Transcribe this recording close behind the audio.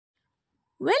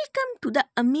Welcome to the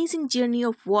amazing journey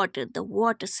of water, the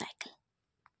water cycle.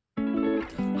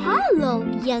 Hello,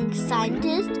 young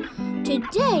scientists.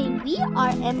 Today we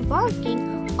are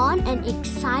embarking on an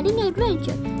exciting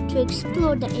adventure to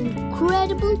explore the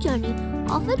incredible journey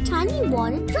of a tiny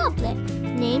water droplet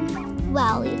named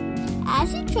Valley.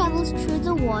 As it travels through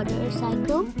the water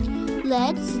cycle,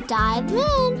 let's dive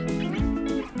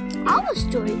in. Our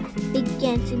story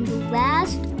begins in the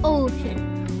vast ocean,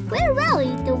 where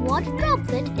Valley, the water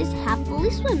droplet, is happily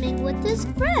swimming with his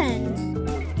friends.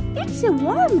 It's a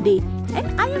warm day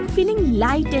and I am feeling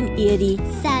light and airy,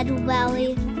 said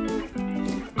Valley.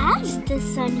 As the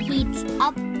sun heats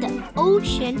up the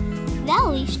ocean,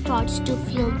 Valley starts to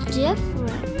feel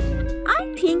different.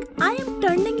 I think I am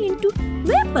turning into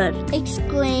vapor,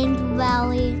 exclaimed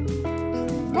Valley.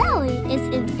 Valley is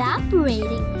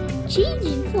evaporating,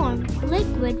 changing from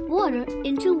liquid water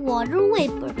into water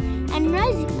vapor and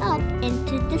rising up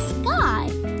into the sky.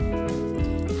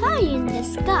 High in the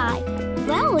sky,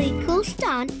 Valley cools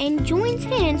down and joins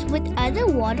hands with other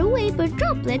water vapor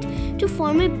droplets to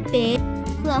form a big,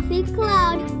 fluffy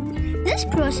cloud. This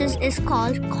process is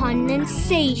called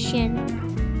condensation.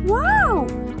 Wow!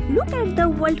 Look at the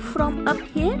world from up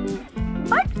here.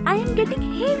 But I am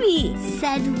getting heavy,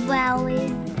 said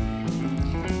Valley.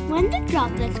 When the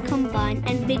droplets combine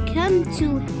and become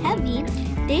too heavy,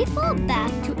 they fall back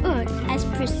to Earth as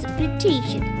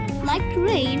precipitation, like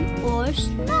rain or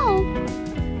snow.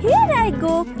 Here I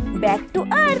go, back to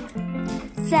Earth,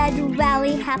 said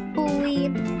Valley happily.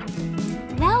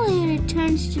 Valley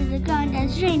returns to the ground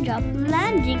as raindrop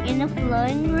landing in a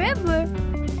flowing river.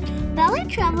 Valley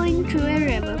traveling through a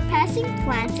river, passing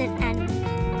plants and animals.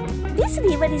 This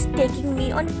river is taking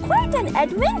me on quite an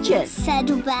adventure, said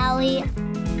Valley.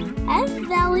 As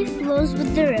Valley flows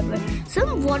with the river,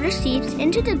 some water seeps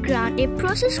into the ground, a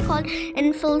process called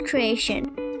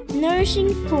infiltration,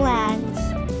 nourishing plants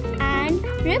and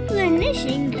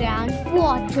replenishing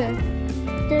groundwater.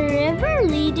 The river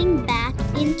leading back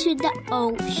into the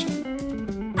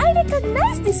ocean. I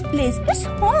recognize this place. It's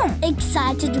home,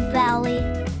 excited Valley.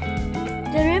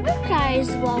 The river carries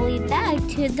Valley back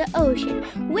to the ocean,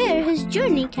 where his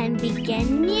journey can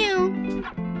begin new.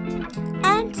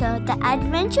 And so the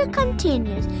adventure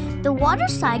continues. The water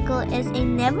cycle is a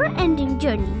never-ending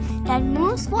journey that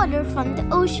moves water from the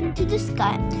ocean to the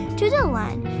sky, to the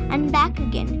land, and back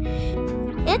again.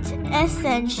 It's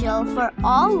essential for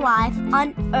all life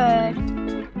on Earth.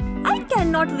 I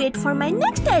cannot wait for my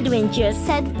next adventure,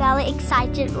 said Valley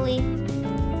excitedly.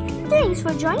 Thanks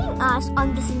for joining us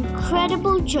on this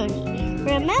incredible journey.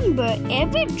 Remember,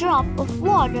 every drop of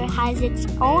water has its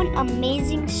own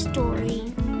amazing story.